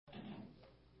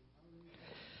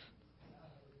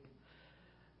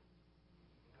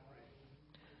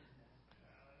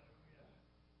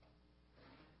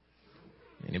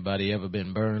Anybody ever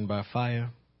been burned by fire?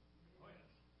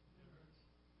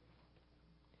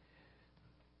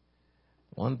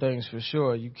 One thing's for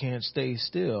sure, you can't stay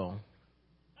still.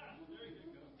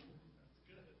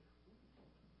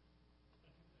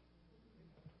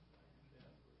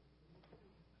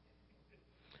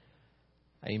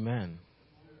 Amen.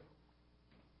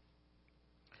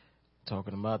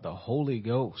 Talking about the Holy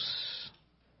Ghost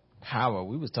power.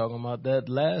 We was talking about that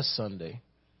last Sunday.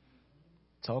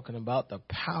 Talking about the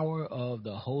power of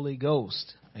the Holy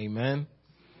Ghost. Amen.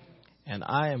 And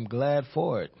I am glad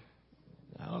for it.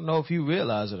 I don't know if you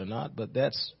realize it or not, but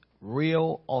that's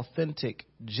real, authentic,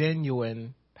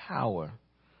 genuine power.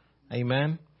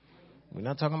 Amen. We're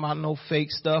not talking about no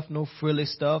fake stuff, no frilly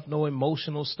stuff, no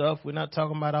emotional stuff. We're not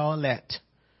talking about all that.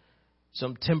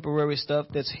 Some temporary stuff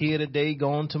that's here today,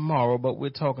 gone tomorrow, but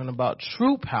we're talking about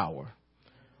true power.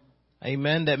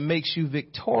 Amen. That makes you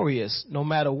victorious no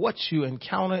matter what you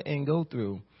encounter and go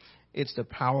through. It's the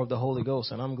power of the Holy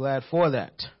Ghost, and I'm glad for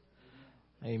that.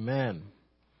 Amen.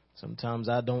 Sometimes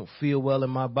I don't feel well in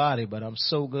my body, but I'm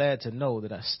so glad to know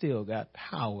that I still got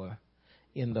power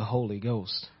in the Holy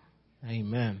Ghost.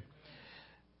 Amen.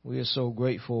 We are so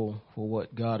grateful for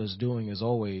what God is doing as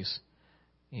always.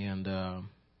 And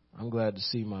I'm glad to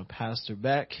see my pastor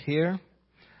back here.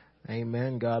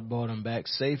 Amen. God brought him back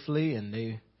safely, and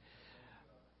they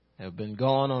have been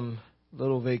gone on a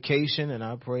little vacation, and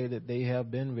I pray that they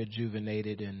have been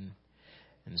rejuvenated and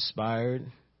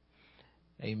inspired.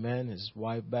 Amen. His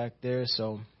wife back there.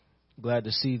 So glad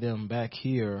to see them back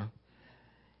here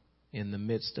in the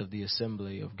midst of the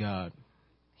assembly of God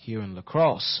here in La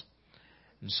Crosse.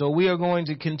 And so we are going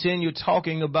to continue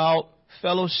talking about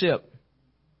fellowship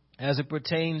as it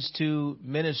pertains to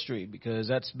ministry, because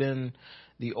that's been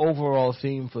the overall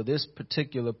theme for this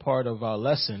particular part of our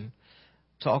lesson,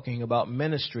 talking about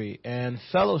ministry. And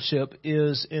fellowship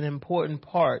is an important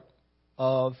part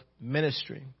of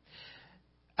ministry.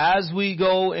 As we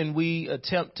go and we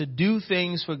attempt to do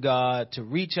things for God, to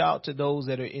reach out to those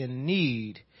that are in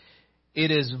need,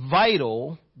 it is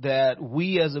vital that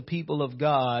we as a people of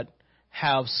God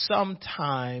have some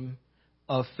time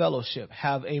of fellowship,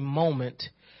 have a moment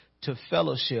to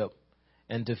fellowship.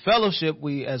 And to fellowship,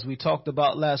 as we talked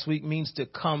about last week, means to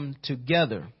come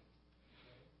together.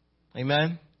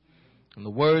 Amen. And the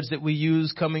words that we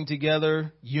use, coming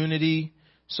together, unity,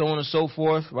 so on and so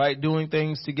forth, right? Doing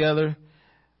things together.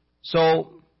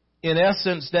 So, in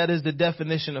essence, that is the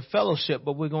definition of fellowship,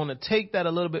 but we're going to take that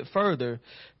a little bit further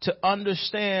to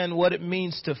understand what it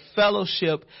means to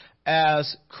fellowship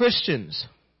as Christians.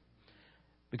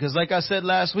 Because like I said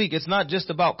last week, it's not just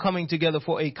about coming together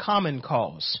for a common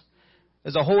cause.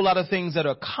 There's a whole lot of things that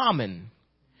are common,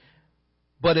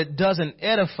 but it doesn't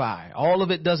edify. All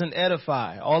of it doesn't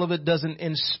edify. All of it doesn't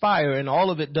inspire, and all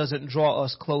of it doesn't draw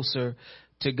us closer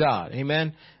to God.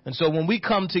 Amen. And so when we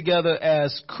come together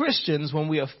as Christians, when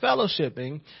we are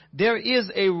fellowshipping, there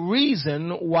is a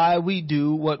reason why we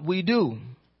do what we do.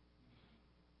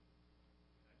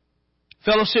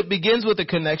 Fellowship begins with a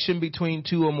connection between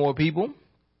two or more people.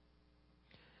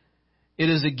 It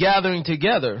is a gathering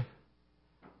together.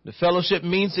 The fellowship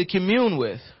means to commune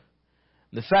with.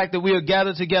 The fact that we are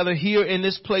gathered together here in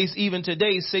this place even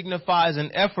today signifies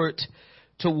an effort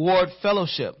toward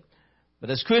fellowship. But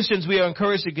as Christians, we are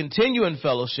encouraged to continue in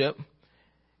fellowship.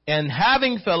 And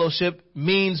having fellowship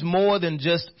means more than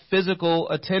just physical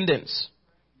attendance.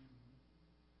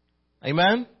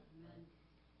 Amen?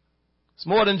 It's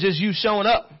more than just you showing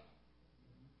up.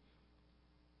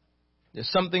 There's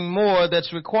something more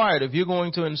that's required. If you're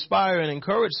going to inspire and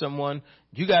encourage someone,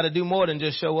 you got to do more than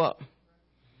just show up.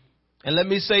 And let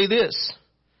me say this.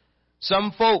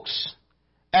 Some folks,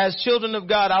 as children of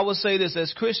God, I will say this,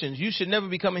 as Christians, you should never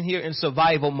be coming here in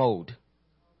survival mode.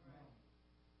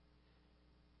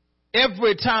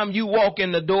 Every time you walk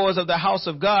in the doors of the house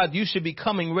of God, you should be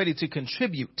coming ready to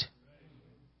contribute.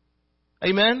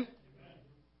 Amen?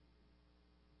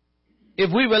 If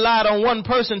we relied on one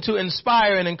person to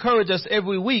inspire and encourage us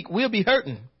every week, we'll be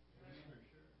hurting.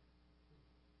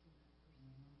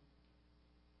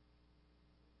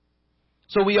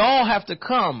 So we all have to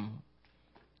come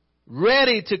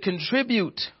ready to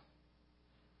contribute.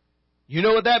 You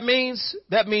know what that means?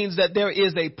 That means that there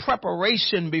is a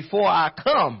preparation before I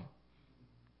come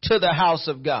to the house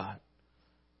of God.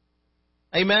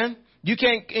 Amen? You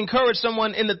can't encourage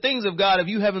someone in the things of God if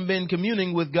you haven't been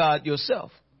communing with God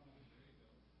yourself.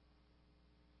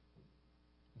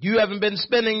 You haven't been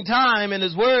spending time in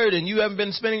His Word, and you haven't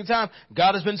been spending time.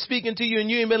 God has been speaking to you and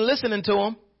you ain't been listening to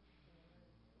Him.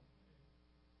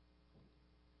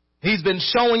 He's been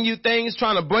showing you things,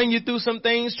 trying to bring you through some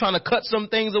things, trying to cut some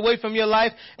things away from your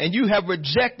life, and you have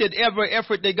rejected every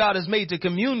effort that God has made to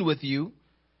commune with you.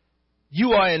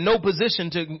 You are in no position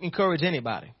to encourage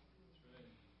anybody.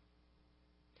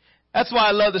 That's why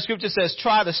I love the scripture says,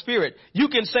 try the spirit. You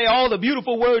can say all the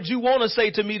beautiful words you want to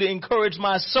say to me to encourage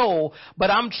my soul, but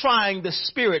I'm trying the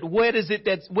spirit. Where is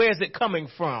it coming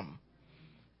from?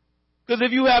 Because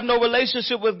if you have no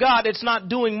relationship with God, it's not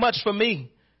doing much for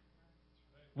me.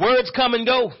 Words come and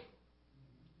go.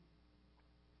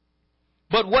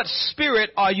 But what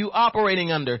spirit are you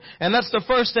operating under? And that's the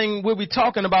first thing we'll be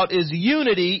talking about is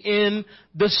unity in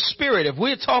the spirit. If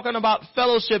we're talking about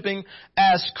fellowshipping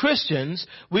as Christians,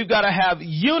 we've got to have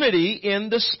unity in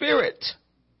the spirit.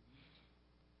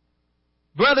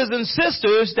 Brothers and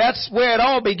sisters, that's where it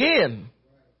all began.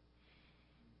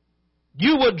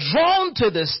 You were drawn to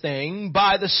this thing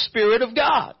by the Spirit of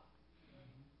God.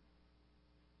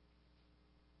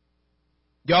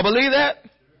 Y'all believe that?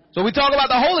 So we talk about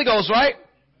the Holy Ghost, right?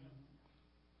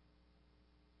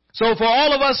 So for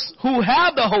all of us who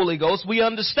have the Holy Ghost, we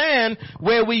understand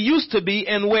where we used to be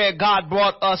and where God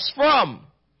brought us from.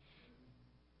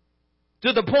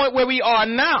 To the point where we are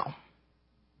now.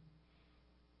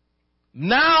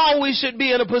 Now we should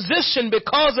be in a position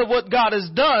because of what God has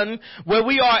done where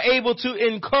we are able to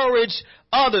encourage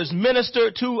others,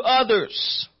 minister to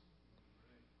others.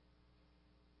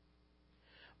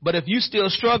 But if you're still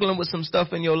struggling with some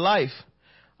stuff in your life,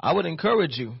 I would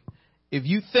encourage you. If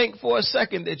you think for a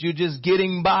second that you're just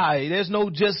getting by, there's no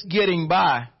just getting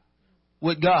by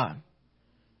with God.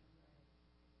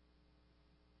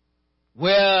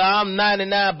 Well, I'm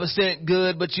 99%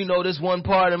 good, but you know this one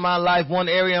part of my life, one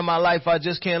area of my life I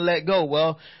just can't let go.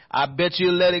 Well, I bet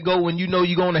you'll let it go when you know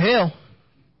you're going to hell.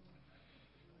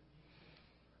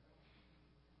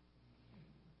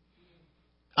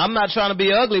 I'm not trying to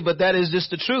be ugly, but that is just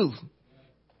the truth.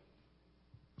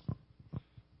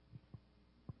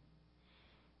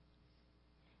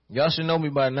 Y'all should know me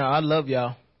by now. I love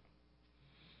y'all.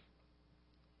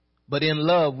 But in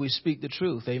love, we speak the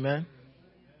truth. Amen.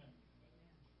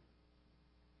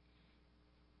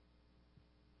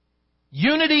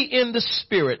 Unity in the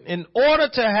Spirit. In order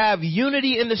to have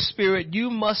unity in the Spirit, you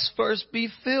must first be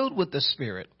filled with the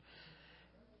Spirit.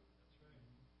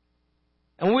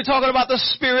 And we're talking about the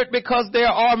Spirit because there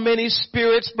are many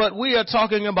spirits, but we are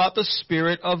talking about the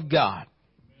Spirit of God.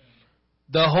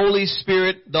 The Holy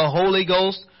Spirit, the Holy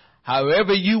Ghost,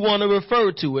 however you want to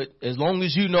refer to it, as long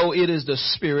as you know it is the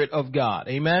Spirit of God.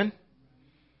 Amen?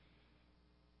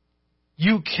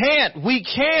 We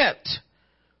can't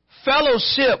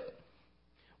fellowship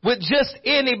with just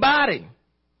anybody.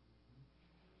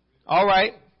 All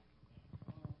right.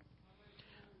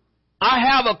 I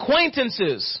have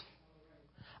acquaintances.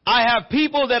 I have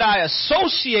people that I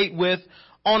associate with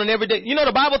on an everyday. You know,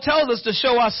 the Bible tells us to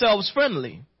show ourselves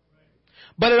friendly.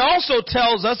 But it also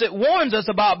tells us, it warns us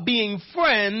about being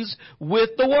friends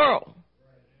with the world.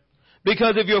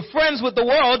 Because if you're friends with the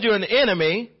world, you're an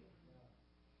enemy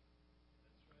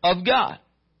of God.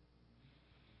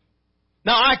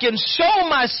 Now, I can show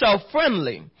myself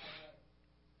friendly.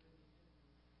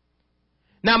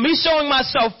 Now, me showing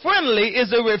myself friendly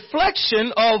is a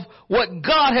reflection of what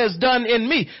God has done in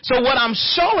me. So what I'm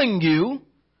showing you,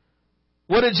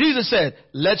 what did Jesus say?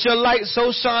 Let your light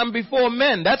so shine before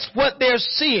men. That's what they're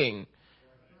seeing.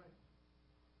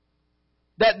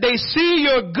 That they see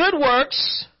your good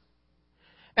works,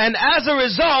 and as a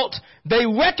result, they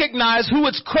recognize who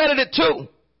it's credited to.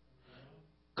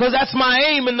 Because that's my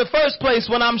aim in the first place.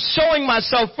 When I'm showing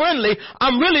myself friendly,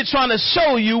 I'm really trying to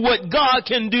show you what God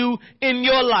can do in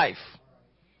your life.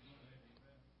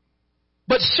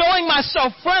 But showing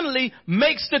myself friendly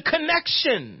makes the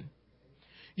connection.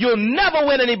 You'll never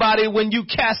win anybody when you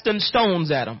casting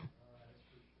stones at them.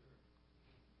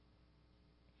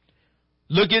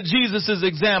 Look at Jesus'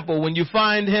 example. When you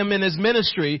find him in his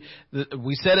ministry,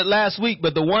 we said it last week,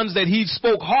 but the ones that he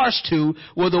spoke harsh to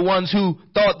were the ones who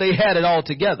thought they had it all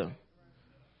together.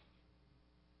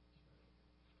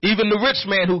 Even the rich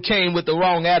man who came with the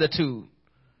wrong attitude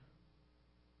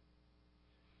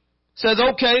says,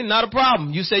 okay, not a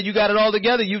problem. You said you got it all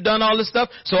together. You've done all this stuff.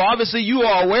 So obviously you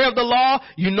are aware of the law.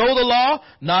 You know the law.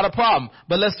 Not a problem.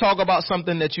 But let's talk about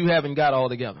something that you haven't got all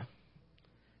together.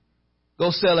 Go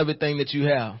sell everything that you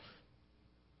have.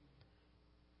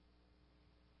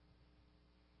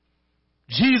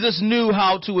 Jesus knew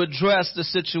how to address the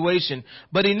situation,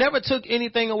 but he never took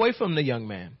anything away from the young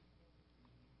man.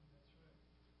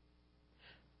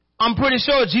 I'm pretty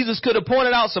sure Jesus could have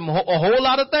pointed out a whole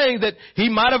lot of things that he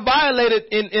might have violated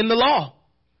in the law.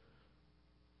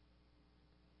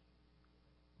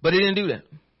 But he didn't do that.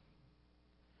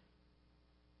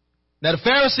 Now the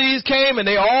Pharisees came and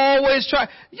they always tried.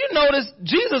 You notice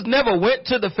Jesus never went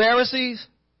to the Pharisees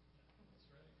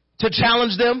to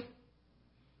challenge them.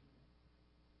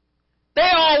 They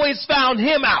always found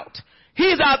him out.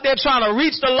 He's out there trying to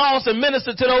reach the lost and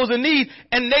minister to those in need,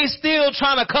 and they still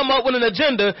trying to come up with an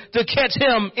agenda to catch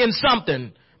him in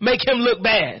something, make him look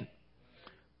bad.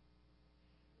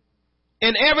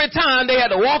 And every time they had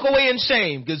to walk away in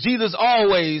shame because Jesus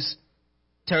always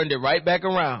turned it right back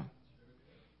around.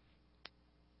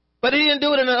 But he didn't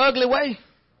do it in an ugly way.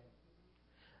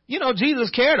 You know,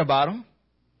 Jesus cared about them.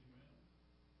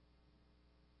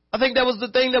 I think that was the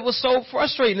thing that was so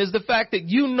frustrating, is the fact that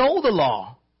you know the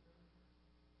law.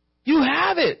 You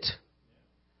have it.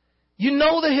 You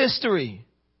know the history.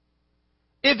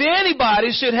 If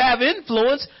anybody should have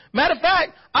influence, matter of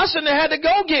fact, I shouldn't have had to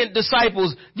go get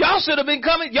disciples. Y'all should have been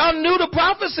coming. Y'all knew the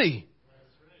prophecy.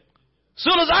 As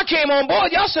soon as I came on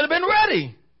board, y'all should have been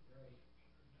ready.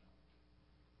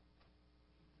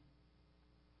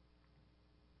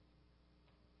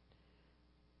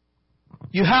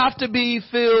 You have to be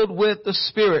filled with the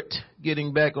Spirit,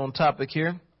 getting back on topic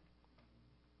here,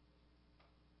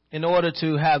 in order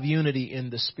to have unity in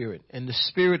the Spirit. And the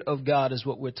Spirit of God is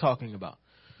what we're talking about.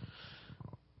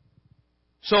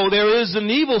 So there is an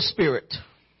evil spirit.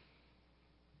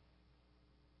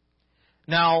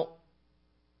 Now,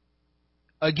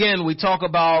 again, we talk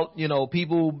about,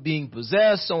 people being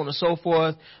possessed, so on and so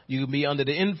forth. You can be under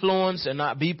the influence and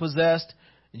not be possessed.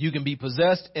 You can be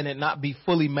possessed and it not be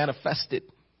fully manifested.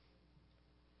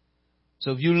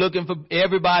 So if you're looking for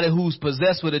everybody who's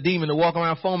possessed with a demon to walk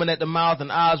around foaming at the mouth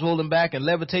and eyes rolling back and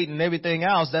levitating and everything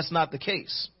else, that's not the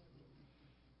case.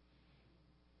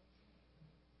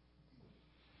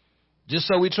 Just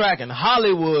so we're tracking,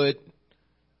 Hollywood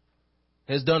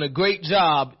has done a great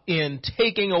job in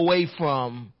taking away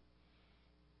from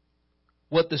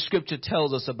what the scripture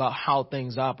tells us about how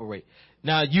things operate.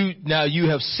 Now you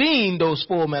have seen those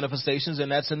full manifestations,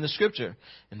 and that's in the scripture.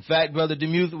 In fact, Brother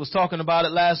Demuth was talking about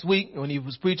it last week when he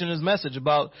was preaching his message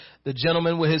about the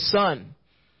gentleman with his son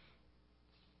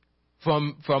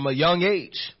from a young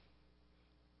age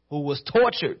who was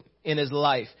tortured in his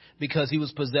life because he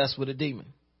was possessed with a demon.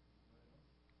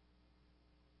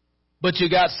 But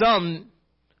you got some,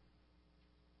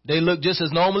 they look just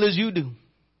as normal as you do.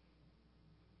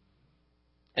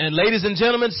 And ladies and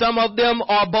gentlemen, some of them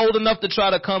are bold enough to try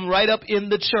to come right up in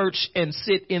the church and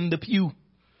sit in the pew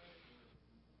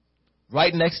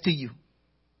right next to you.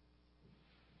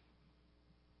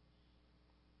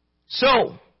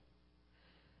 So,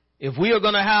 if we are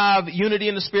going to have unity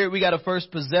in the Spirit, we got to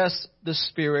first possess the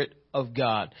Spirit of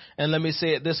God. And let me say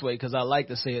it this way, because I like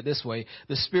to say it this way.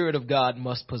 The Spirit of God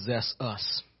must possess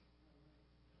us.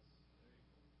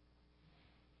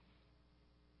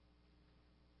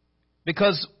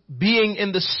 Because being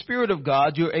in the Spirit of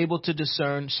God, you're able to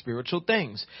discern spiritual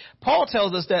things. Paul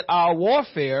tells us that our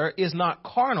warfare is not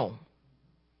carnal.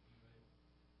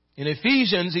 In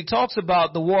Ephesians, he talks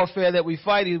about the warfare that we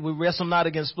fight. We wrestle not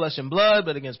against flesh and blood,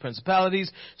 but against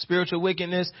principalities, spiritual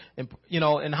wickedness, and,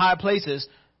 in high places.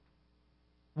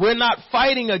 We're not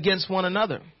fighting against one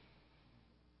another.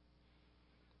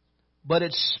 But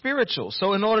it's spiritual.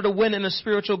 So in order to win in a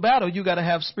spiritual battle, you got to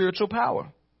have spiritual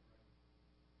power.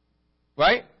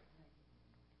 Right?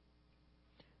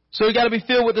 So you got to be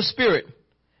filled with the Spirit.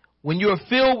 When you are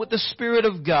filled with the Spirit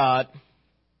of God,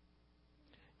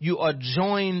 you are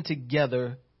joined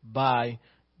together by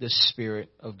the Spirit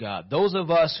of God. Those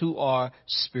of us who are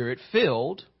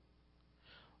Spirit-filled,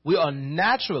 we are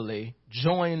naturally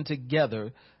joined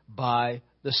together by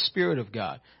the Spirit of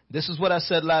God. This is what I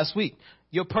said last week.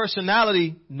 Your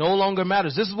personality no longer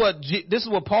matters. This is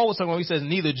what Paul was talking about. He says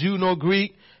neither Jew nor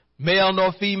Greek, male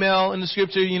nor female in the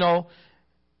scripture,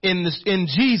 in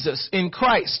Jesus, in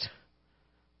Christ.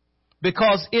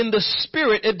 Because in the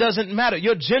Spirit, it doesn't matter.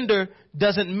 Your gender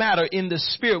doesn't matter in the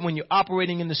Spirit when you're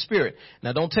operating in the Spirit.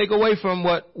 Now, don't take away from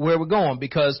where we're going,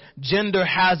 because gender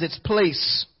has its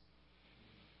place.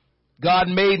 God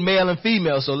made male and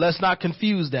female, so let's not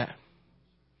confuse that.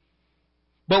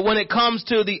 But when it comes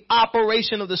to the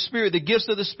operation of the Spirit, the gifts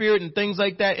of the Spirit and things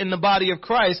like that in the body of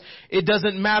Christ, it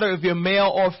doesn't matter if you're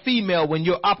male or female when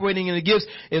you're operating in the gifts.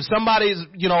 If somebody's,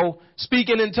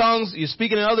 speaking in tongues, you're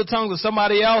speaking in other tongues, or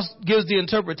somebody else gives the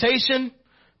interpretation,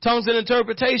 tongues and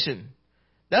interpretation.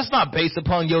 That's not based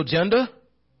upon your gender.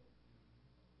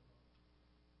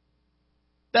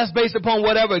 That's based upon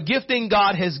whatever gifting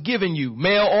God has given you,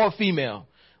 male or female.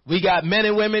 We got men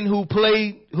and women who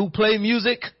play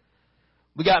music.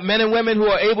 We got men and women who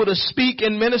are able to speak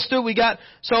and minister.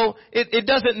 So it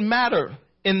doesn't matter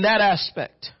in that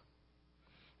aspect.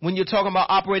 when you're talking about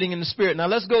operating in the Spirit. Now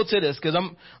let's go to this, because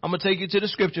I'm going to take you to the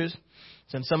scriptures.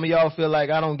 Since some of y'all feel like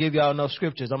I don't give y'all enough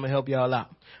scriptures, I'm going to help y'all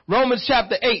out. Romans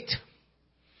chapter 8.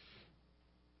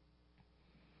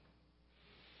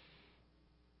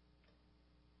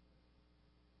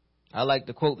 I like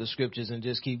to quote the scriptures and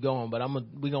just keep going, but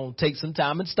we're going to take some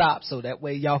time and stop so that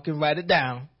way y'all can write it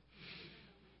down.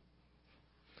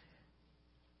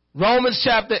 Romans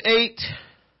chapter 8,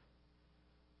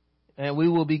 and we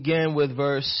will begin with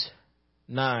verse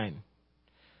 9.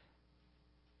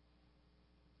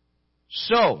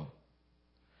 So,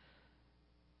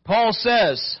 Paul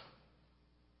says,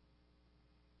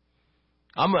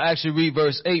 I'm going to actually read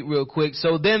verse 8 real quick.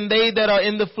 So then they that are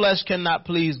in the flesh cannot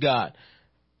please God.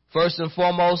 First and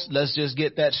foremost, let's just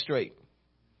get that straight.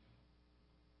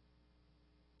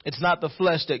 It's not the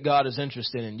flesh that God is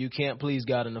interested in. You can't please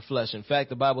God in the flesh. In fact,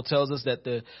 the Bible tells us that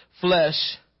the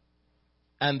flesh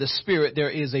and the Spirit, there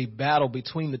is a battle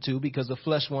between the two, because the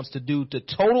flesh wants to do the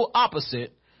total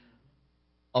opposite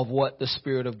of what the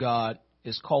Spirit of God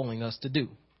is calling us to do.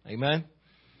 Amen?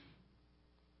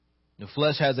 The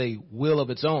flesh has a will of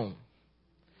its own.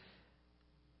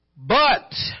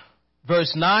 But,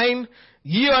 verse 9,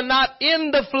 ye are not in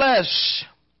the flesh,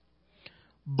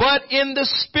 but in the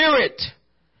Spirit.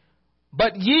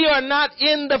 But ye are not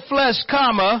in the flesh,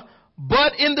 comma,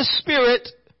 but in the Spirit,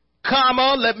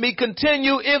 comma, let me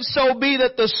continue, if so be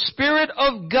that the Spirit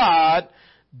of God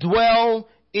dwell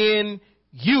in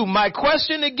you. My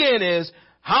question again is,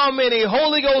 how many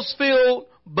Holy Ghost filled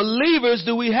believers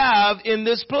do we have in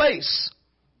this place?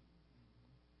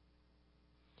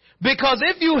 Because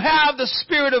if you have the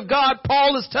Spirit of God,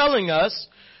 Paul is telling us,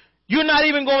 you're not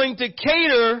even going to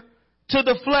cater to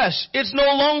the flesh. It's no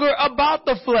longer about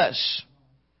the flesh.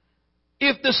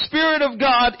 If the Spirit of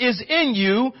God is in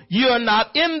you, you are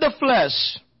not in the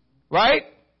flesh. Right?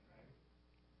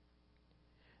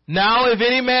 Now, if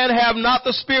any man have not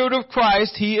the Spirit of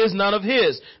Christ, he is none of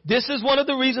his. This is one of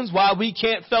the reasons why we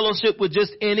can't fellowship with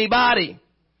just anybody.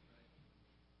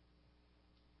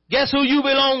 Guess who you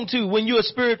belong to when you are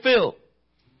Spirit filled?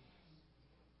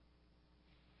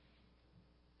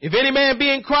 If any man be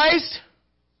in Christ,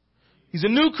 he's a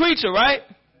new creature, right?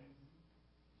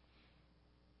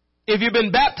 If you've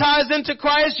been baptized into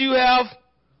Christ, you have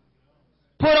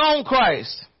put on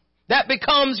Christ. That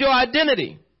becomes your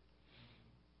identity.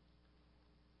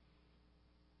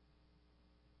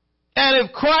 And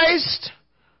if Christ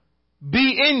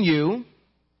be in you,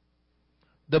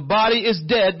 the body is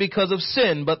dead because of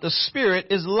sin, but the Spirit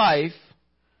is life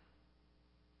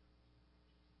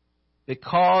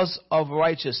because of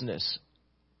righteousness.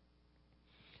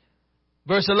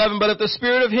 Verse 11, but if the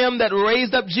Spirit of him that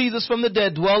raised up Jesus from the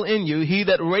dead dwell in you, he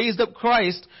that raised up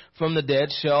Christ from the dead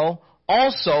shall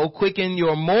also quicken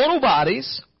your mortal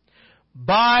bodies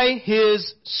by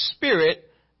his Spirit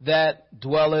that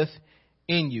dwelleth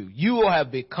in you. You will have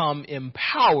become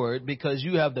empowered because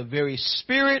you have the very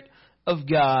Spirit of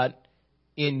God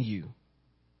in you.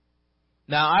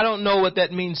 Now, I don't know what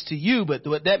that means to you, but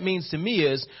what that means to me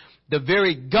is the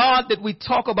very God that we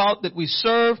talk about, that we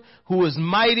serve, who is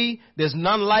mighty, there's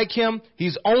none like him.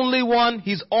 He's only one.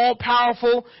 He's all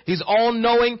powerful. He's all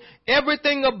knowing.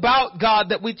 Everything about God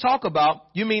that we talk about,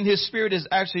 you mean his Spirit is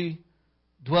actually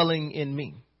dwelling in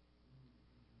me.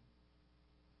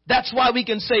 That's why we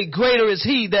can say greater is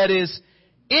he that is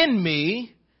in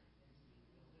me.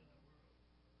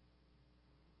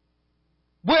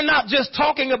 We're not just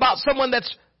talking about someone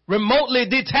that's remotely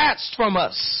detached from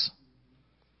us.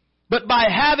 But by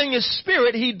having his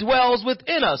Spirit, he dwells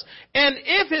within us. And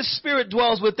if his Spirit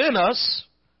dwells within us,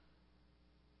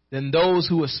 then those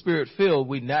who are Spirit filled,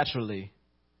 we naturally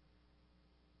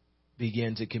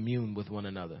begin to commune with one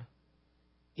another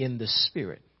in the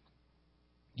Spirit.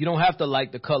 You don't have to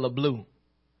like the color blue,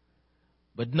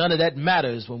 but none of that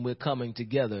matters when we're coming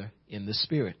together in the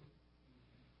Spirit.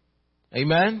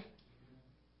 Amen?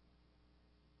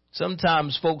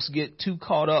 Sometimes folks get too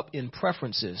caught up in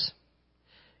preferences.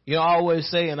 You know, I always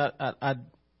say, and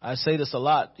I say this a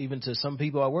lot, even to some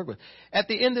people I work with. At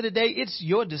the end of the day, it's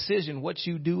your decision, what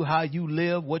you do, how you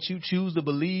live, what you choose to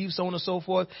believe, so on and so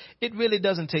forth. It really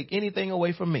doesn't take anything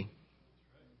away from me.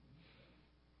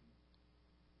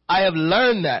 I have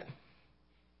learned that.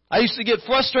 I used to get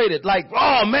frustrated, like,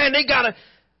 oh man,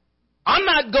 I'm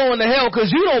not going to hell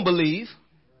because you don't believe.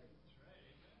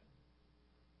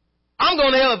 I'm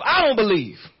going to hell if I don't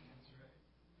believe.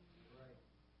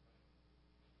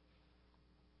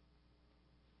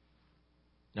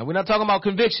 Now, we're not talking about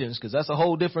convictions because that's a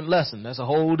whole different lesson. That's a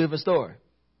whole different story.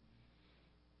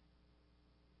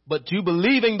 But you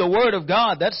believing the word of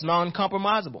God, that's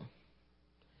non-compromisable.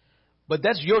 But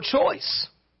that's your choice.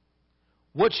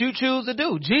 what you choose to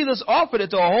do. Jesus offered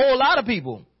it to a whole lot of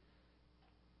people.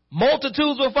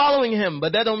 Multitudes were following him,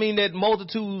 but that don't mean that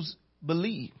multitudes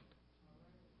believe.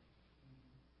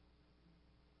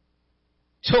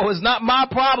 So it's not my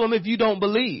problem if you don't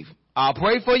believe. I'll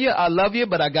pray for you. I love you,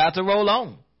 but I got to roll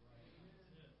on.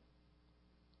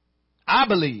 I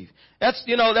believe. That's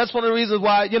one of the reasons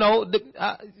why,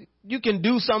 you can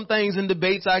do some things in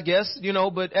debates, I guess,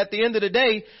 but at the end of the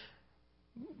day,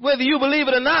 whether you believe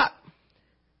it or not,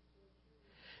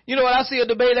 you know what I see a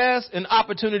debate as? An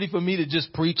opportunity for me to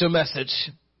just preach a message.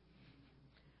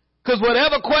 Because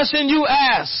whatever question you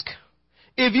ask,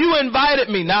 if you invited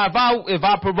me, now if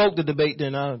I provoke the debate,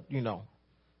 then But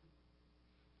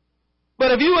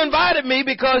if you invited me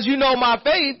because you know my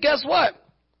faith, guess what?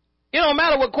 It don't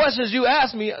matter what questions you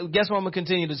ask me, guess what I'm going to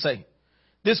continue to say?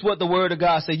 This is what the Word of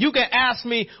God says. You can ask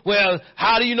me, well,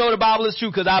 how do you know the Bible is true?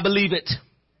 Because I believe it.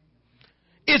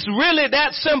 It's really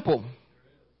that simple.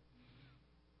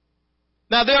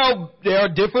 Now, there are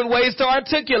different ways to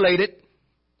articulate it,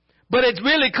 but it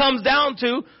really comes down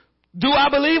to, do I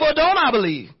believe or don't I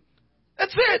believe?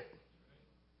 That's it.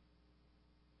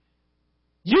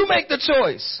 You make the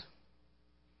choice.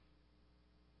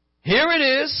 Here it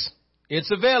is.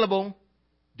 It's available.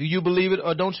 Do you believe it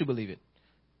or don't you believe it?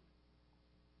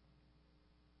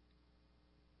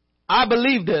 I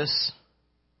believe this.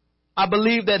 I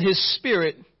believe that His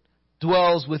Spirit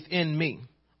dwells within me.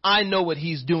 I know what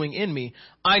He's doing in me.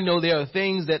 I know there are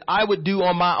things that I would do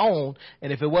on my own,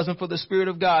 and if it wasn't for the Spirit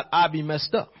of God, I'd be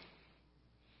messed up.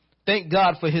 Thank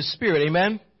God for His Spirit.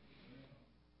 Amen.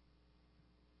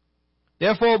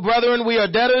 Therefore, brethren, we are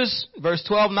debtors, verse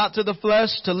 12, not to the flesh,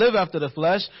 to live after the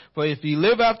flesh. For if ye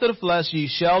live after the flesh, ye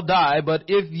shall die. But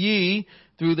if ye,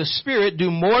 through the Spirit,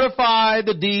 do mortify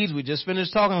the deeds, we just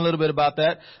finished talking a little bit about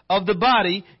that, of the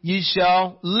body, ye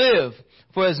shall live.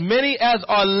 For as many as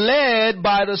are led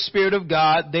by the Spirit of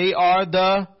God, they are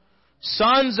the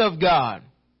sons of God.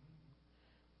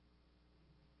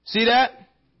 See that?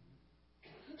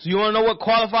 So you want to know what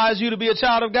qualifies you to be a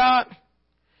child of God?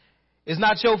 It's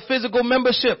not your physical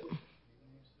membership.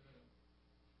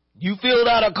 You filled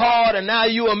out a card and now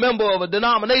you're a member of a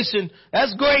denomination.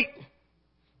 That's great.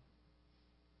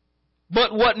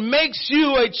 But what makes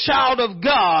you a child of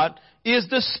God is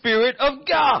the Spirit of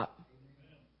God.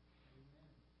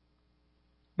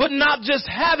 But not just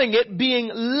having it, being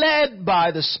led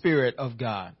by the Spirit of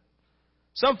God.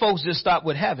 Some folks just stop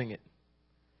with having it.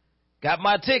 Got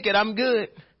my ticket, I'm good.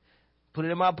 Put it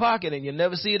in my pocket and you'll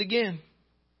never see it again.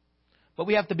 But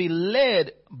we have to be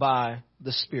led by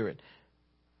the Spirit.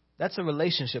 That's a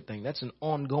relationship thing. That's an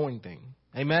ongoing thing.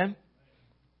 Amen?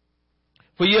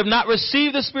 For you have not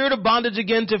received the spirit of bondage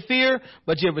again to fear,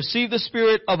 but you have received the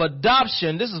spirit of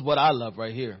adoption. This is what I love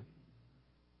right here.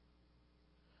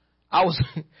 I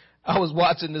was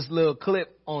watching this little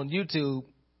clip on YouTube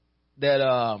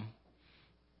that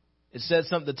it said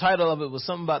something. The title of it was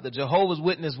something about the Jehovah's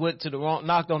Witness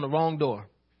knocked on the wrong door.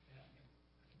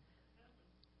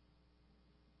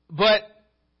 But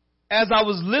as I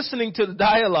was listening to the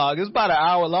dialogue, it's about an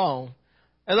hour long.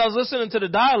 As I was listening to the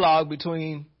dialogue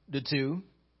between the two,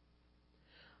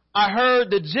 I heard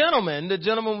the gentleman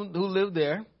who lived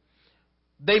there,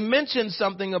 they mentioned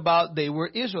something about they were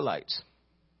Israelites.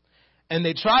 And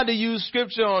they tried to use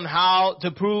scripture on how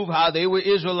to prove how they were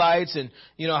Israelites and,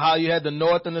 how you had the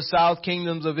north and the south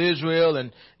kingdoms of Israel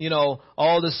and,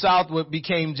 all the south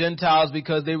became Gentiles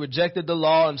because they rejected the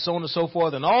law and so on and so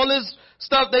forth and all this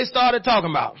stuff they started talking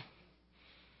about.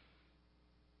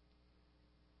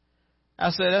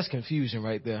 I said, that's confusion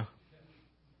right there.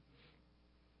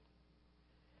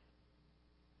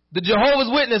 The Jehovah's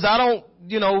Witness, I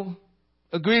don't,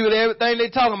 agree with everything they're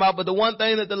talking about, but the one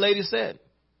thing that the lady said,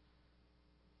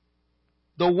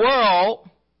 the world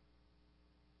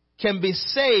can be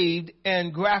saved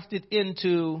and grafted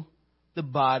into the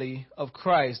body of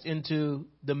Christ, into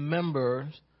the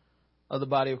members of the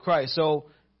body of Christ. So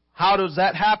how does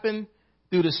that happen?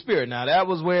 Through the Spirit. Now that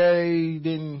was where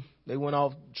they went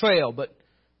off trail, but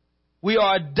we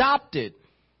are adopted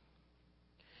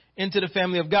into the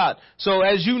family of God. So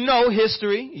as you know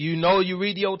history, you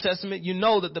read the Old Testament, you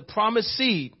know that the promised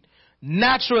seed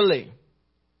naturally,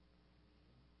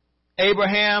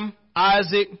 Abraham,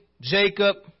 Isaac,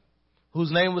 Jacob,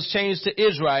 whose name was changed to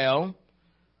Israel,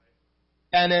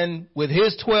 and then with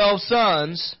his 12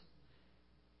 sons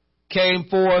came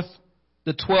forth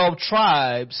the 12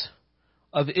 tribes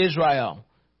of Israel,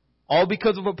 all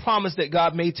because of a promise that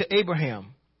God made to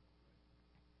Abraham.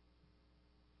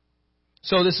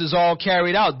 So this is all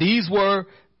carried out. These were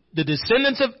the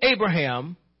descendants of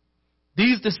Abraham,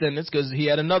 these descendants, because he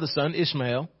had another son,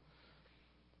 Ishmael.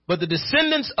 But the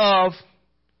descendants of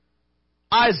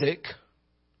Isaac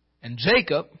and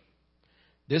Jacob,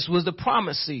 this was the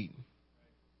promised seed.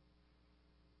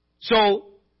 So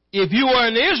if you were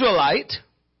an Israelite,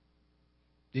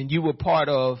 then you were part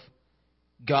of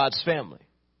God's family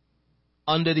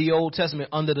under the Old Testament,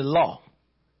 under the law.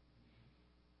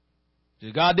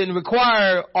 God didn't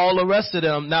require all the rest of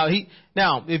them. Now,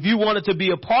 if you wanted to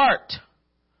be a part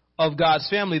of God's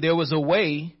family, there was a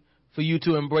way for you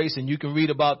to embrace, and you can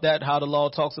read about that, how the law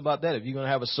talks about that. If you're going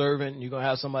to have a servant, you're going to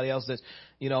have somebody else that's,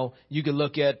 you can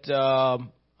look at,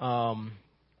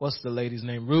 what's the lady's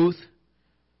name? Ruth,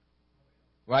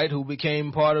 right? Who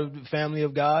became part of the family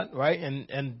of God, right?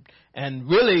 And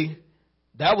really,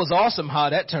 that was awesome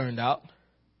how that turned out.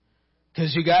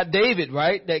 Because you got David,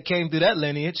 right? That came through that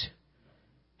lineage.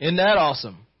 Isn't that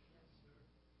awesome?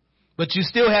 But you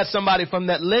still had somebody from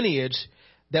that lineage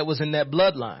that was in that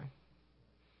bloodline.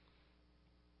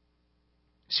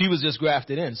 She was just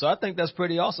grafted in. So I think that's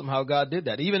pretty awesome how God did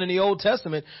that. Even in the Old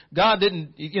Testament, God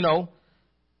didn't, He didn't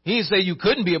say you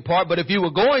couldn't be a part, but if you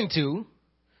were going to,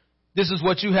 this is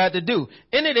what you had to do.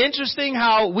 Isn't it interesting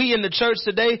how we in the church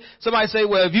today, somebody say,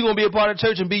 well, if you're going to be a part of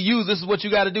church and be used, this is what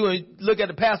you got to do, and look at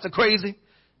the pastor crazy.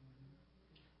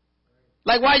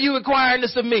 Like, why are you requiring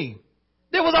this of me?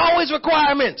 There was always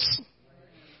requirements.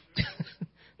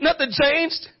 Nothing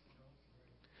changed.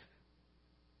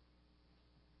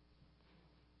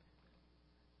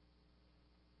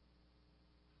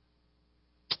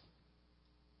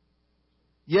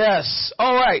 Yes.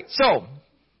 All right. So,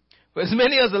 for as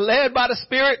many as are led by the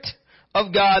Spirit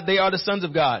of God, they are the sons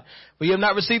of God. For you have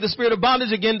not received the spirit of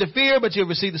bondage again to fear, but you have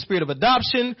received the spirit of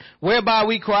adoption, whereby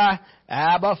we cry,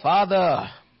 Abba, Father.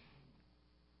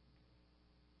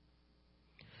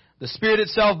 The Spirit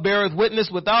itself beareth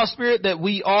witness with our spirit that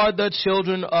we are the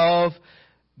children of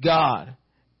God.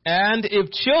 And if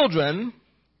children,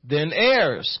 then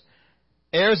heirs.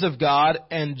 Heirs of God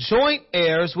and joint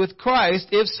heirs with Christ,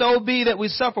 if so be that we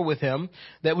suffer with him,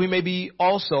 that we may be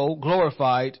also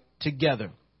glorified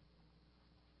together.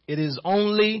 It is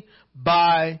only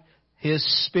by his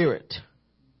Spirit.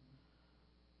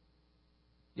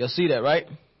 You'll see that, right?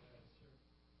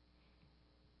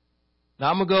 Now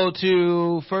I'm going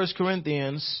to go to 1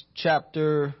 Corinthians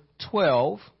chapter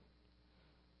 12.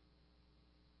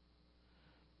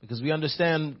 Because we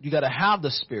understand you got to have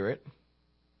the Spirit.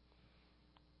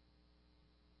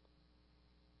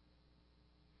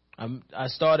 I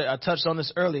touched on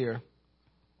this earlier.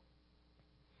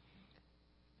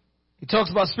 He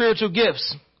talks about spiritual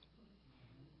gifts.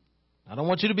 I don't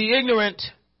want you to be ignorant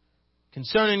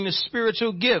concerning the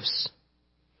spiritual gifts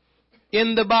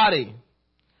in the body.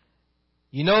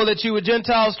 You know that you were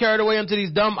Gentiles carried away unto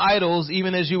these dumb idols,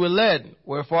 even as you were led.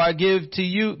 Wherefore I give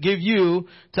you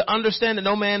to understand that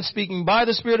no man speaking by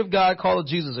the Spirit of God calleth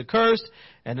Jesus accursed,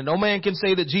 and that no man can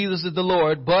say that Jesus is the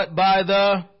Lord, but by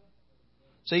the...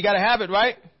 So you got to have it,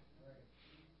 right?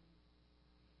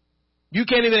 You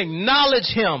can't even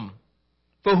acknowledge him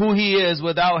for who he is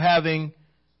without having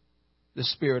the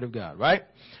Spirit of God, right?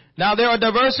 Now there are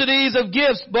diversities of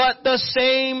gifts, but the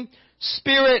same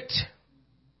Spirit.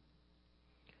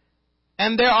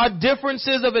 And there are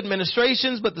differences of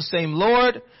administrations, but the same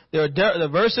Lord. There are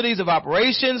diversities of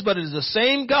operations, but it is the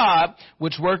same God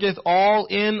which worketh all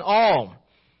in all.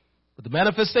 But the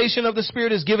manifestation of the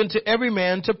Spirit is given to every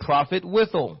man to profit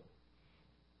withal.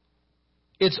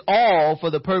 It's all for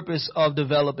the purpose of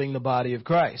developing the body of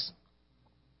Christ.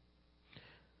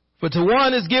 For to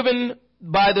one is given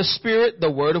by the Spirit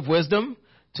the word of wisdom,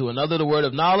 to another the word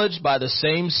of knowledge by the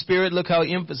same Spirit. Look how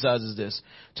he emphasizes this.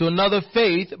 To another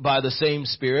faith by the same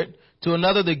Spirit. To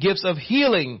another the gifts of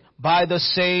healing by the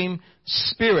same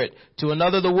Spirit. To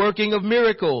another the working of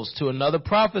miracles. To another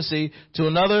prophecy. To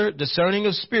another discerning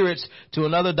of spirits. To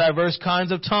another diverse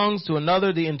kinds of tongues. To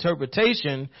another the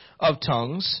interpretation of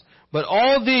tongues. But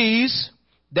all these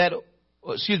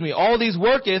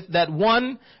worketh that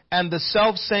one and the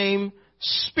self same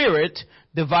Spirit,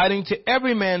 dividing to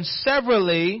every man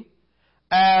severally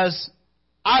as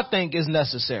I think is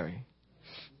necessary.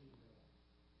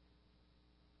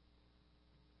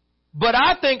 But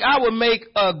I think I would make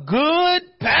a good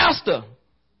pastor.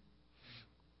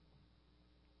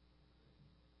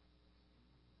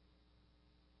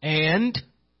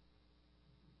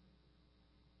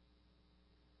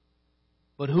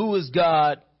 But who is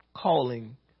God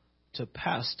calling to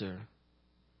pastor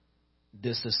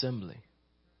this assembly?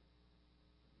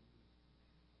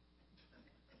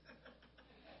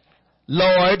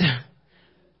 Lord,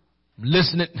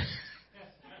 listening.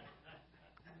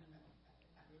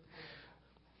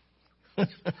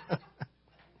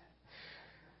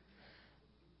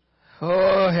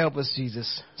 Oh, help us,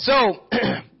 Jesus. So,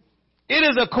 It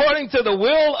is according to the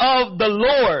will of the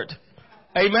Lord.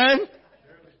 Amen.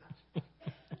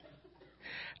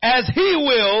 As he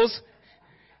wills,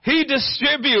 he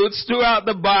distributes throughout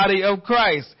the body of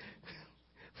Christ.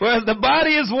 For as the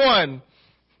body is one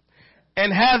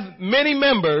and hath many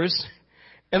members,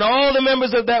 and all the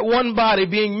members of that one body,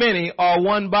 being many, are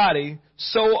one body,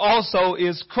 so also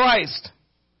is Christ.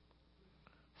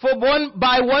 For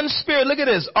by one Spirit, look at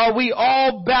this, are we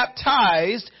all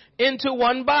baptized into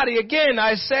one body? Again,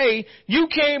 I say, you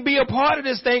can't be a part of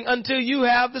this thing until you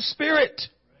have the Spirit.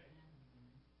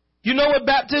 You know what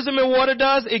baptism in water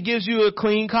does? It gives you a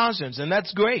clean conscience, and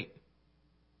that's great.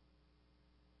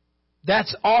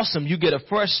 That's awesome. You get a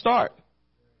fresh start.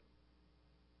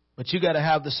 But you got to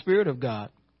have the Spirit of God.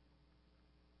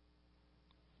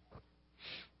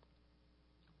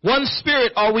 One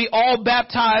Spirit are we all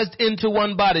baptized into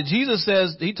one body. Jesus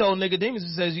says, he told Nicodemus, he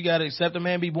says, you got to accept a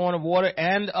man be born of water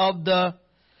and of the,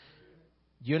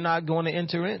 you're not going to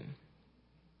enter in.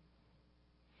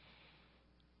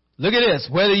 Look at this.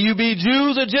 Whether you be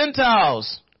Jews or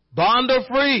Gentiles, bond or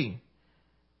free,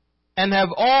 and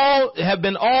have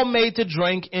been all made to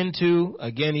drink into,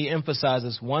 again, he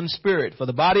emphasizes, one Spirit. For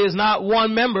the body is not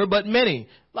one member, but many.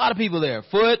 A lot of people there.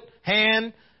 Foot,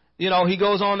 hand. You know, he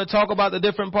goes on to talk about the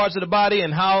different parts of the body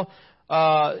and how,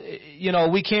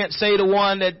 we can't say to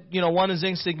one that, one is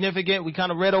insignificant. We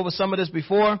kind of read over some of this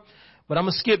before, but I'm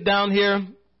going to skip down here.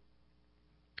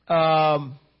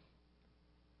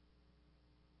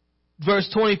 Verse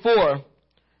 24.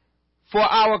 For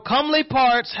our comely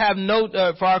parts have no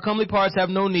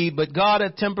need, but God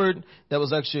hath tempered, that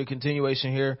was actually a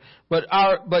continuation here, but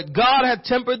God hath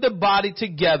tempered the body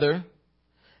together,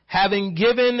 having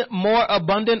given more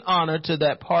abundant honor to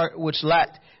that part which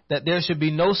lacked, that there should be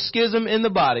no schism in the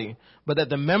body, but that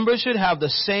the members should have the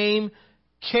same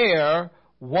care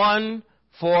one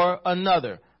for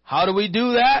another. How do we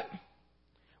do that?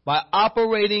 By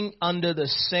operating under the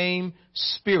same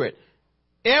Spirit.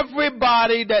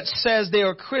 Everybody that says they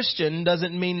are Christian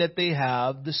doesn't mean that they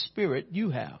have the Spirit you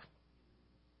have.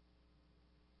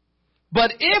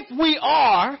 But if we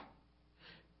are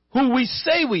who we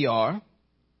say we are,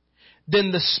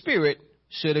 then the Spirit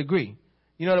should agree.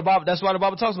 You know, the Bible, that's why the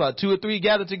Bible talks about 2 or 3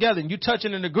 gathered together, and you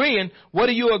touching and agreeing. What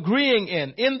are you agreeing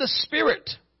in? In the Spirit.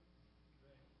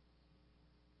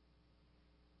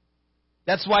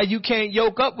 That's why you can't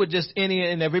yoke up with just any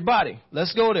and everybody.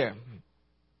 Let's go there.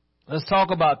 Let's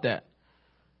talk about that,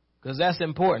 because that's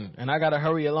important, and I got to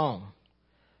hurry along.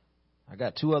 I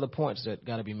got 2 other points that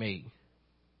got to be made.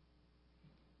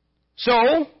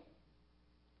 So,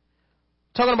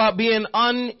 talking about being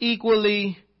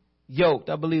unequally yoked.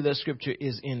 I believe that scripture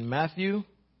is in Matthew.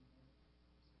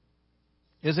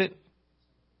 Is it?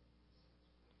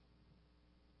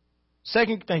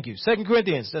 Second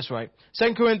Corinthians. That's right.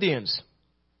 2 Corinthians.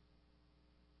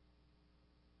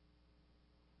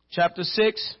 Chapter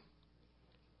 6.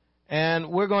 And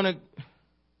we're going to,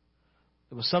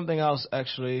 there was something else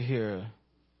actually here.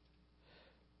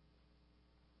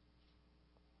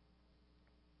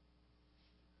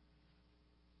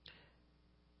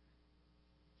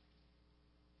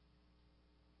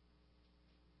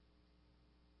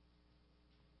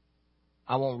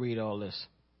 I won't read all this.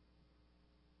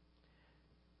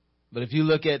 But if you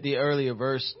look at the earlier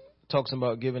verse, it talks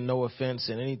about giving no offense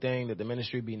in anything, that the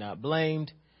ministry be not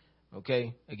blamed.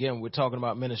 Okay, again, we're talking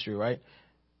about ministry, right?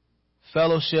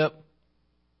 Fellowship.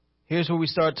 Here's where we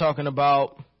start talking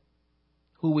about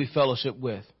who we fellowship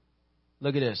with.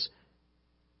 Look at this.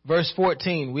 Verse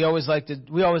 14. We always like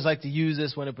to use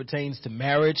this when it pertains to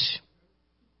marriage.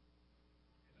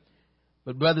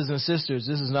 But brothers and sisters,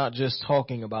 this is not just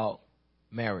talking about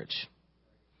marriage.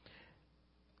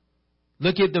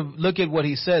 Look at what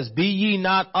he says. Be ye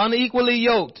not unequally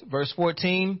yoked, verse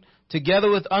 14,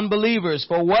 together with unbelievers.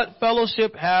 For what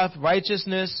fellowship hath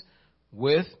righteousness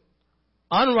with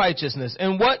unrighteousness?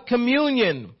 And what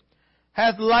communion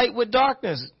hath light with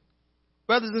darkness?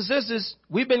 Brothers and sisters,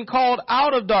 we've been called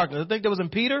out of darkness. I think that was in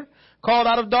Peter, called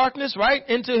out of darkness, right?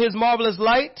 Into his marvelous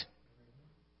light.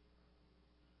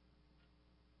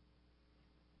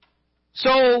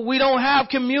 So we don't have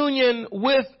communion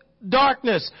with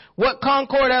darkness. What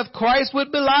concord hath Christ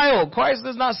with Belial? Christ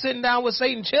is not sitting down with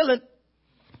Satan chilling.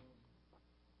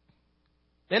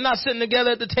 They're not sitting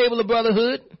together at the table of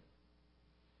brotherhood.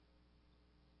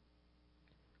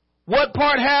 What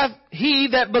part hath he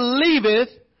that believeth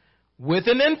with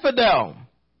an infidel?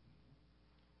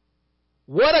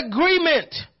 What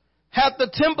agreement hath the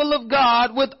temple of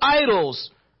God with idols?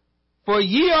 For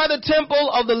ye are the temple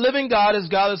of the living God, as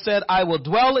God has said, I will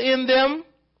dwell in them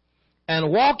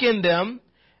and walk in them,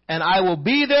 and I will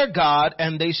be their God,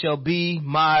 and they shall be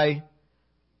my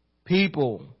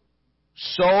people.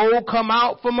 So come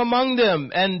out from among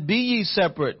them, and be ye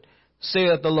separate,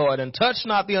 saith the Lord, and touch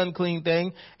not the unclean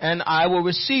thing, and I will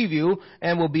receive you,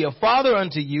 and will be a father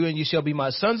unto you, and you shall be my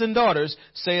sons and daughters,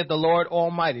 saith the Lord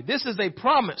Almighty. This is a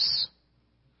promise.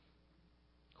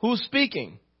 Who's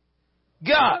speaking?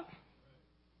 God.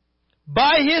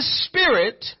 By His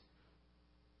Spirit,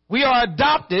 we are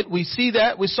adopted. We see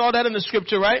that. We saw that in the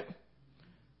scripture, right?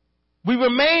 We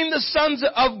remain the sons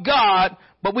of God,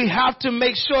 but we have to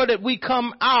make sure that we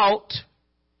come out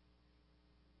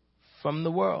from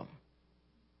the world.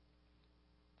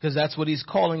 Because that's what He's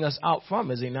calling us out from,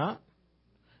 is He not?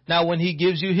 Now, when He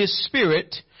gives you His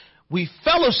Spirit, we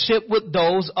fellowship with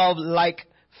those of like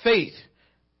faith.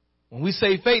 When we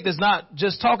say faith, it's not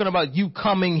just talking about you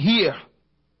coming here.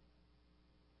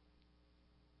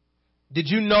 Did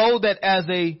you know that as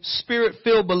a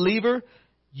Spirit-filled believer,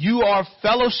 you are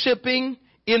fellowshipping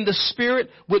in the Spirit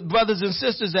with brothers and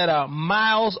sisters that are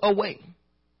miles away?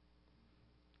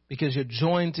 Because you're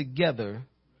joined together.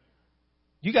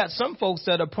 You got some folks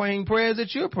that are praying prayers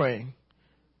that you're praying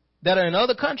that are in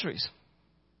other countries.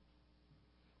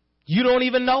 You don't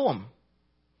even know them.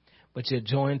 But you're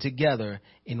joined together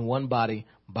in one body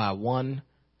by one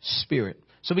Spirit.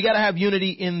 So we got to have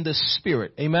unity in the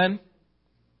Spirit. Amen?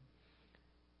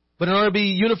 But in order to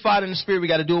be unified in the Spirit, we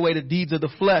got to do away the deeds of the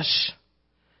flesh.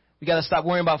 We got to stop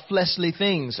worrying about fleshly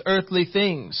things, earthly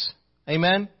things.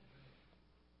 Amen?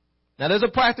 Now, there's a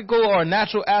practical or a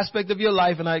natural aspect of your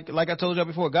life, and like I told you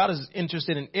before, God is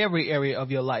interested in every area of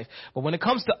your life. But when it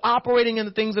comes to operating in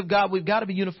the things of God, we've got to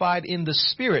be unified in the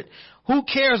Spirit. Who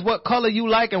cares what color you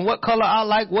like and what color I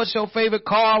like? What's your favorite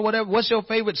car, whatever? What's your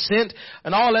favorite scent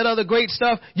and all that other great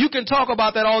stuff? You can talk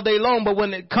about that all day long, but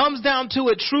when it comes down to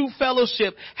it, true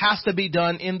fellowship has to be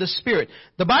done in the Spirit.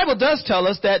 The Bible does tell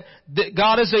us that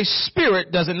God is a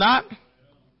spirit, does it not?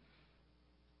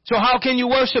 So how can you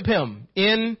worship Him?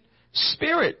 In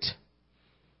Spirit.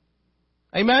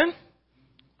 Amen?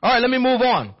 All right, let me move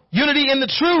on. Unity in the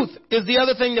truth is the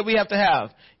other thing that we have to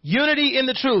have. Unity in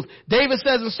the truth. David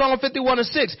says in Psalm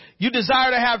 51:6, you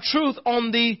desire to have truth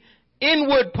on the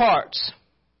inward parts.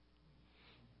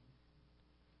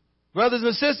 Brothers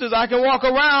and sisters, I can walk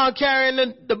around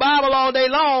carrying the Bible all day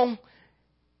long,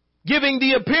 giving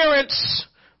the appearance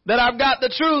that I've got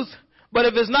the truth, but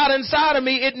if it's not inside of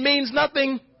me, it means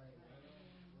nothing.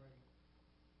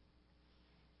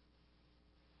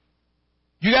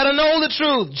 You got to know the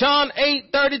truth. John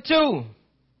 8:32.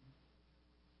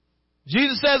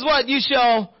 Jesus says what? You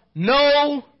shall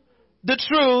know the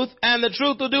truth, and the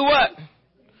truth will do what?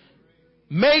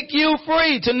 Make you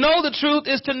free. To know the truth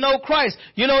is to know Christ.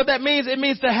 You know what that means? It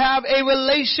means to have a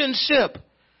relationship.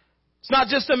 It's not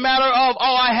just a matter of,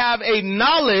 oh, I have a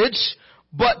knowledge,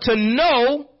 but to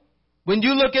know, when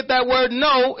you look at that word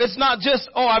know, it's not just,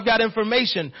 oh, I've got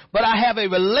information, but I have a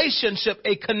relationship,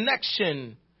 a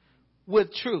connection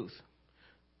with truth.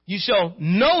 You shall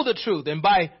know the truth. And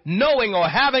by knowing or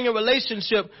having a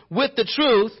relationship with the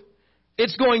truth,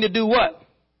 it's going to do what?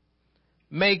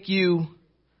 Make you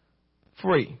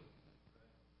free.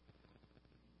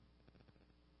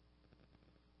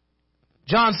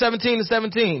 John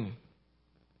 17:17.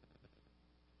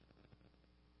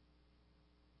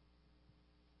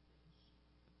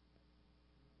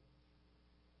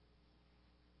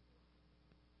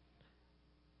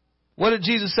 What did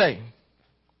Jesus say?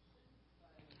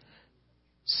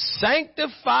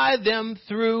 Sanctify them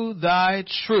through thy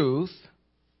truth.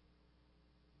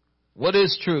 What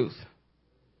is truth?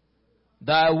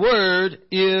 Thy word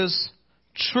is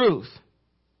truth.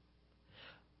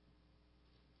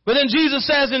 But then Jesus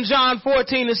says in John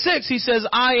 14:6, He says,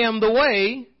 I am the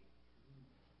way,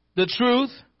 the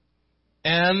truth,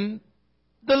 and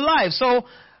the life. So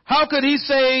how could He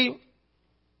say,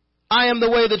 I am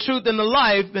the way, the truth, and the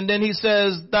life, and then He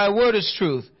says, thy word is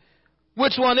truth?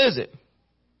 Which one is it?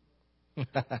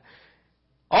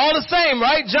 All the same,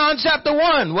 right? John chapter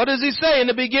 1. What does He say? In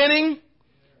the beginning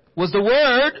was the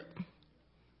Word,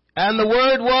 and the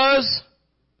Word was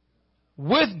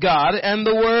with God, and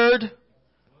the Word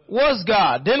was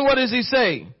God. Then what does He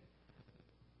say?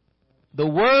 The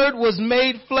Word was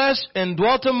made flesh and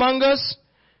dwelt among us.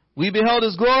 We beheld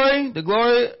His glory, the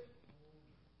glory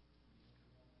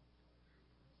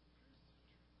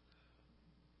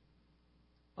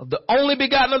of the only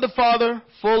begotten of the Father,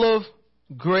 full of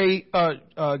grace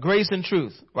and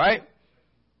truth. Right?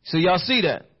 So y'all see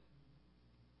that.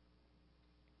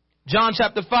 John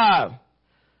chapter 5,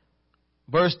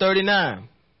 verse 39.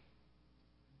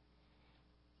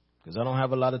 Because I don't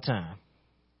have a lot of time.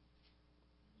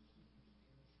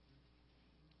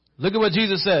 Look at what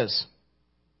Jesus says.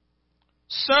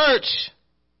 Search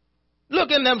Look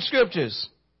in them scriptures.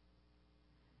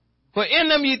 For in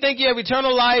them ye think ye have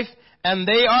eternal life, and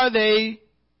they are they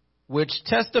which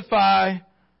testify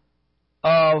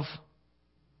of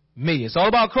me. It's all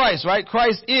about Christ, right?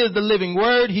 Christ is the living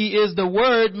word. He is the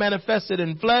word manifested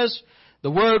in flesh.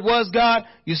 The word was God.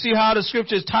 You see how the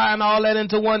scriptures tying all that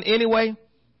into one anyway?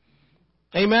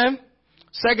 Amen.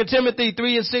 2 Timothy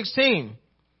 3:16.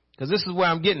 Because this is where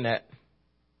I'm getting at.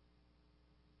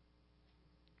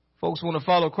 Folks want to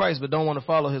follow Christ but don't want to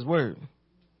follow his word.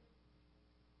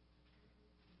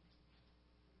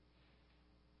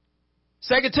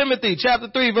 Second Timothy chapter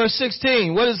 3 verse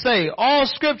 16. What does it say? All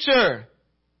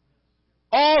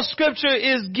scripture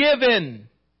is given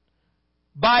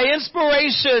by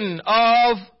inspiration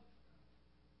of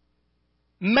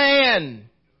man.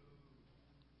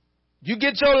 You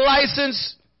get your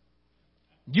license.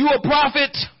 You a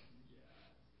prophet.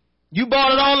 You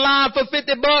bought it online for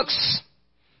 $50.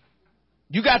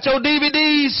 You got your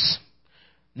DVDs.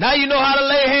 Now you know how to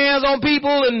lay hands on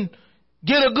people and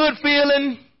get a good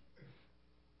feeling.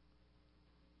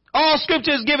 All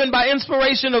scripture is given by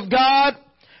inspiration of God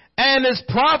and is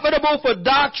profitable for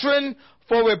doctrine,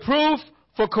 for reproof,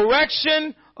 for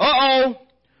correction,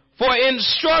 for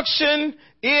instruction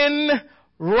in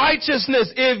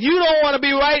righteousness. If you don't want to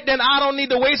be right, then I don't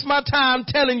need to waste my time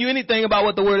telling you anything about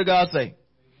what the Word of God say.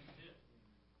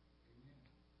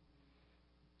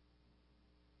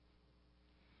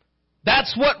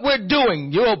 That's what we're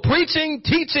doing. You're preaching,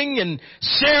 teaching, and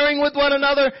sharing with one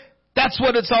another. That's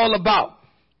what it's all about.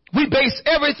 We base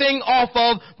everything off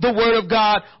of the Word of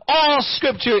God. All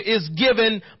scripture is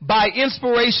given by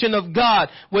inspiration of God.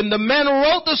 When the men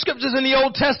wrote the scriptures in the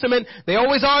Old Testament, they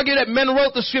always argue that men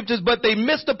wrote the scriptures, but they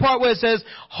missed the part where it says,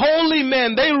 holy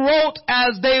men. They wrote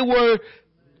as they were.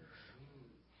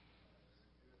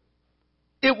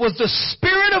 It was the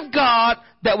Spirit of God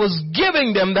that was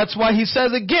giving them. That's why he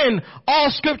says again, all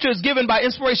scripture is given by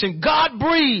inspiration. God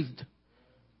breathed.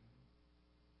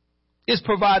 Is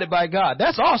provided by God.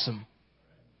 That's awesome.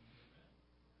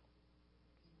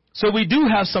 So we do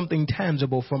have something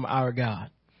tangible from our God.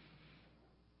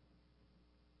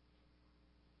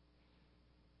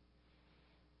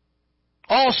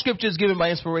 All scripture is given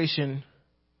by inspiration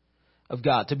of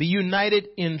God. To be united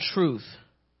in truth.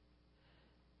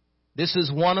 This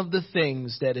is one of the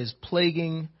things that is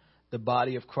plaguing the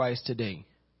body of Christ today.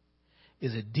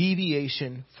 Is a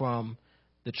deviation from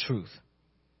the truth.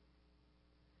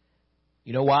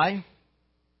 You know why?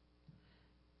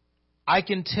 I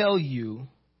can tell you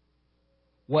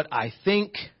what I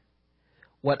think,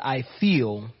 what I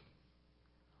feel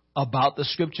about the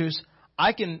scriptures.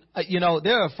 I can,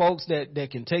 there are folks that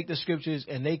can take the scriptures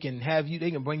and they can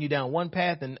bring you down one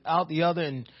path and out the other,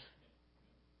 and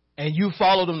you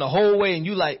follow them the whole way, and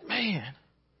you like, man,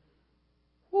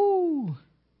 whoo.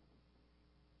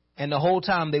 And the whole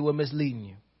time they were misleading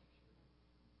you.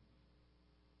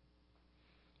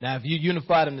 Now, if you're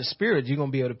unified in the Spirit, you're going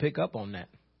to be able to pick up on that.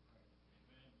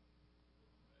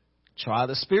 Try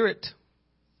the Spirit.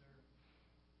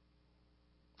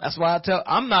 That's why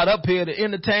I'm not up here to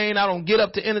entertain. I don't get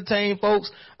up to entertain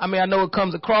folks. I mean, I know it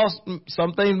comes across,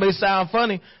 some things may sound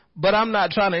funny, but I'm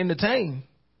not trying to entertain.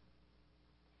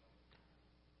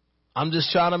 I'm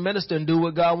just trying to minister and do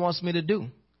what God wants me to do.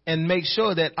 And make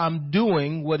sure that I'm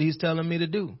doing what he's telling me to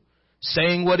do.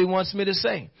 Saying what he wants me to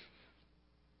say.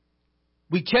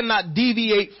 We cannot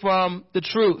deviate from the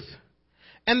truth.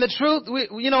 And the truth,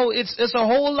 it's a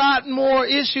whole lot more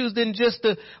issues than just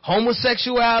the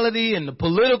homosexuality and the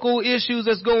political issues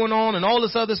that's going on and all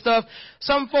this other stuff.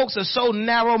 Some folks are so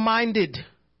narrow-minded.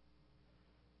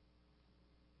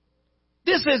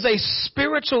 This is a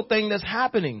spiritual thing that's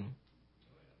happening.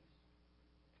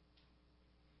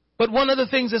 But one of the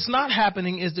things that's not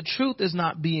happening is the truth is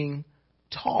not being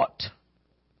taught.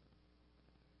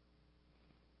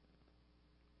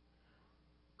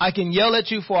 I can yell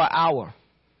at you for an hour.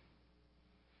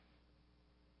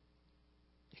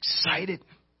 Excited.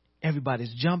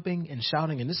 Everybody's jumping and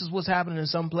shouting. And this is what's happening in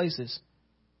some places.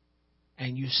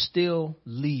 And you still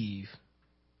leave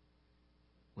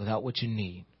without what you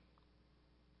need.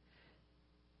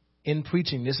 In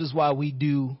preaching, this is why we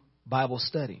do Bible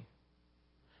study.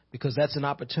 Because that's an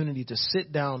opportunity to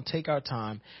sit down, take our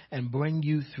time, and bring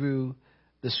you through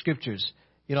the scriptures.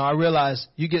 I realize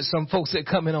you get some folks that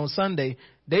come in on Sunday,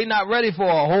 they're not ready for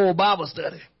a whole Bible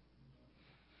study.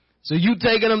 So you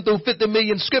taking them through 50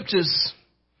 million scriptures.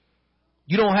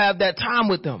 You don't have that time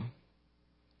with them.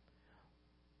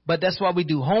 But that's why we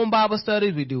do home Bible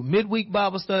studies. We do midweek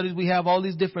Bible studies. We have all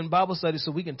these different Bible studies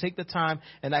so we can take the time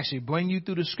and actually bring you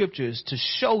through the scriptures to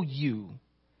show you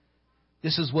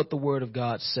this is what the Word of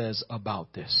God says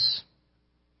about this.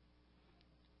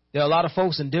 There are a lot of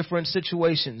folks in different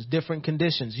situations, different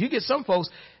conditions. You get some folks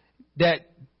that,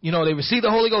 you know, they receive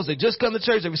the Holy Ghost. They just come to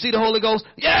church. They receive the Holy Ghost.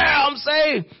 Yeah, I'm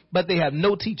saved. But they have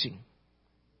no teaching.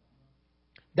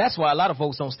 That's why a lot of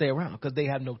folks don't stay around, because they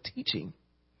have no teaching.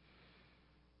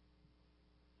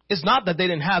 It's not that they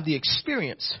didn't have the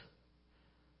experience,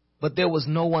 but there was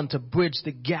no one to bridge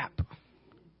the gap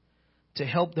to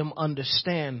help them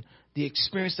understand the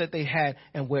experience that they had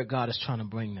and where God is trying to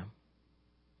bring them.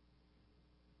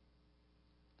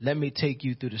 Let me take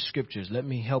you through the scriptures. Let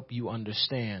me help you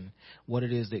understand what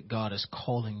it is that God is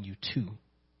calling you to.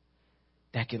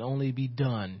 That can only be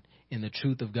done in the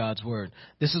truth of God's word.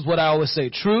 This is what I always say.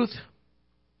 Truth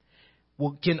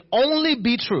can only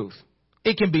be truth.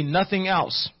 It can be nothing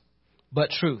else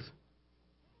but truth.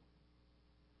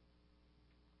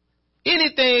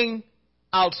 Anything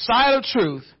outside of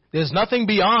truth, there's nothing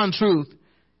beyond truth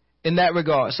in that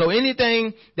regard. So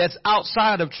anything that's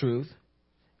outside of truth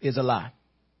is a lie.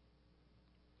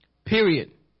 Period.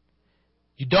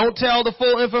 You don't tell the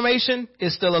full information,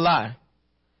 it's still a lie.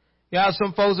 You have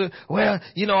some folks that, well,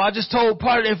 you know, I just told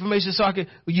part of the information so I could,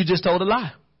 well, you just told a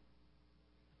lie.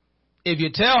 If you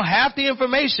tell half the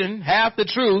information, half the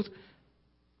truth,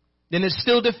 then it's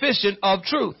still deficient of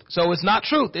truth. So it's not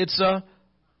truth. It's y'all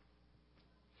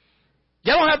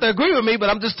don't have to agree with me, but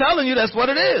I'm just telling you that's what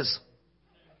it is.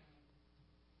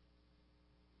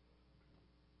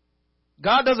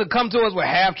 God doesn't come to us with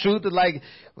half truth. It's like,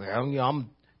 well, you know, I'm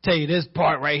tell you this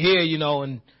part right here, you know,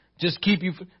 and just keep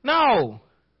you. No,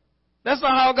 that's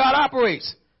not how God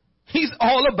operates. He's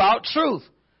all about truth.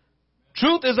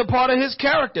 Truth is a part of his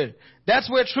character. That's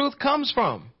where truth comes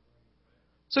from.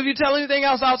 So if you tell anything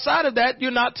else outside of that, you're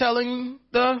not telling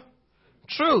the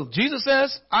truth. Jesus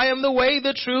says, I am the way,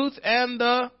 the truth, and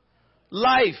the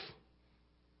life.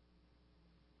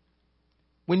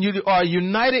 When you are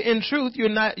united in truth,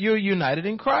 you're united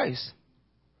in Christ.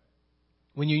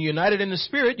 When you're united in the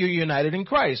Spirit, you're united in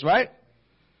Christ, right?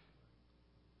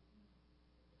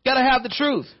 Got to have the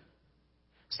truth.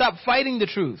 Stop fighting the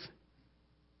truth.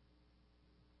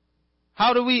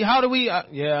 How do we,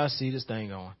 yeah, I see this thing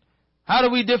going. How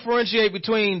do we differentiate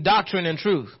between doctrine and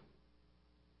truth?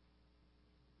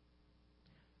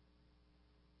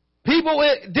 People,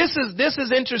 this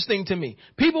is interesting to me.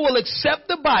 People will accept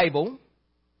the Bible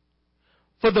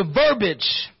for the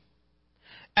verbiage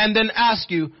and then ask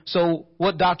you, so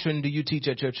what doctrine do you teach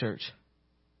at your church?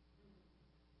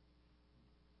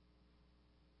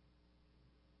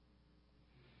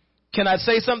 Can I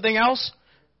say something else?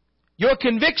 Your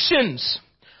convictions.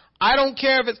 I don't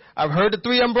care if it's, I've heard the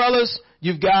three umbrellas.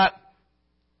 You've got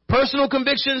personal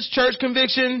convictions, church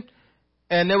conviction,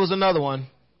 and there was another one.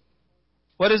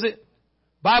 What is it?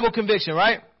 Bible conviction,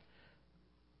 right?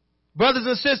 Brothers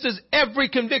and sisters, every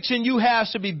conviction you have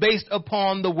should be based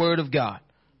upon the Word of God.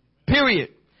 Period.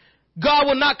 God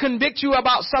will not convict you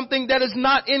about something that is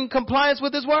not in compliance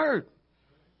with His Word.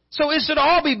 So it should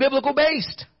all be biblical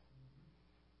based.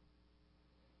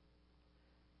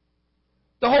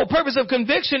 The whole purpose of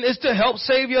conviction is to help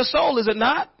save your soul, is it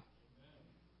not?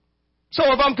 So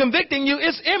if I'm convicting you,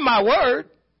 it's in my word.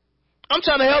 I'm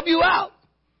trying to help you out.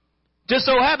 Just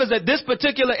so happens that this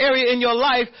particular area in your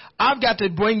life, I've got to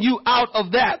bring you out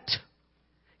of that.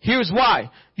 Here's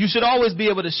why. You should always be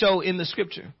able to show in the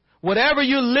scripture. Whatever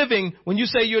you're living, when you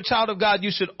say you're a child of God, you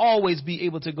should always be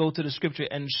able to go to the scripture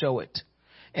and show it.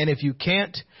 And if you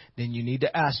can't, then you need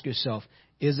to ask yourself,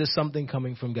 is this something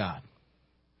coming from God?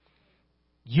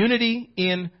 Unity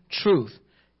in truth.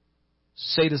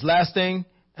 Say this last thing,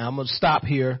 and I'm going to stop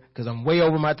here because I'm way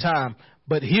over my time.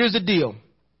 But here's the deal.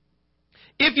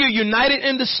 If you're united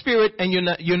in the Spirit and you're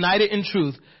united in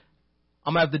truth,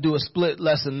 I'm going to have to do a split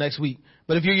lesson next week.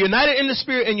 But if you're united in the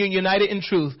Spirit and you're united in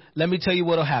truth, let me tell you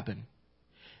what will happen.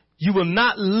 You will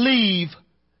not leave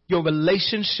your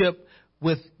relationship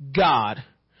with God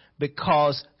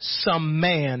because some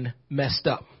man messed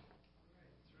up.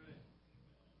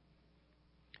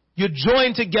 You're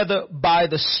joined together by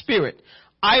the Spirit.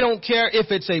 I don't care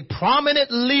if it's a prominent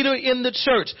leader in the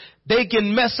church. They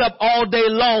can mess up all day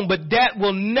long, but that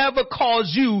will never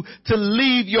cause you to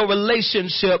leave your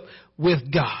relationship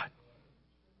with God.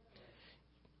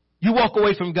 You walk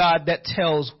away from God, that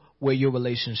tells where your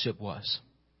relationship was.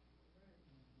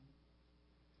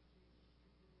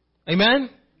 Amen?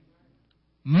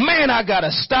 Man, I got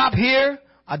to stop here.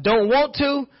 I don't want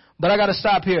to, but I got to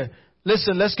stop here.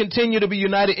 Listen, let's continue to be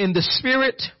united in the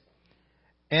Spirit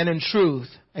and in truth.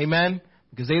 Amen?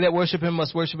 Because they that worship Him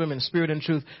must worship Him in spirit and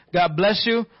truth. God bless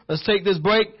you. Let's take this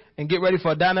break and get ready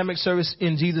for a dynamic service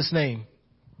in Jesus' name.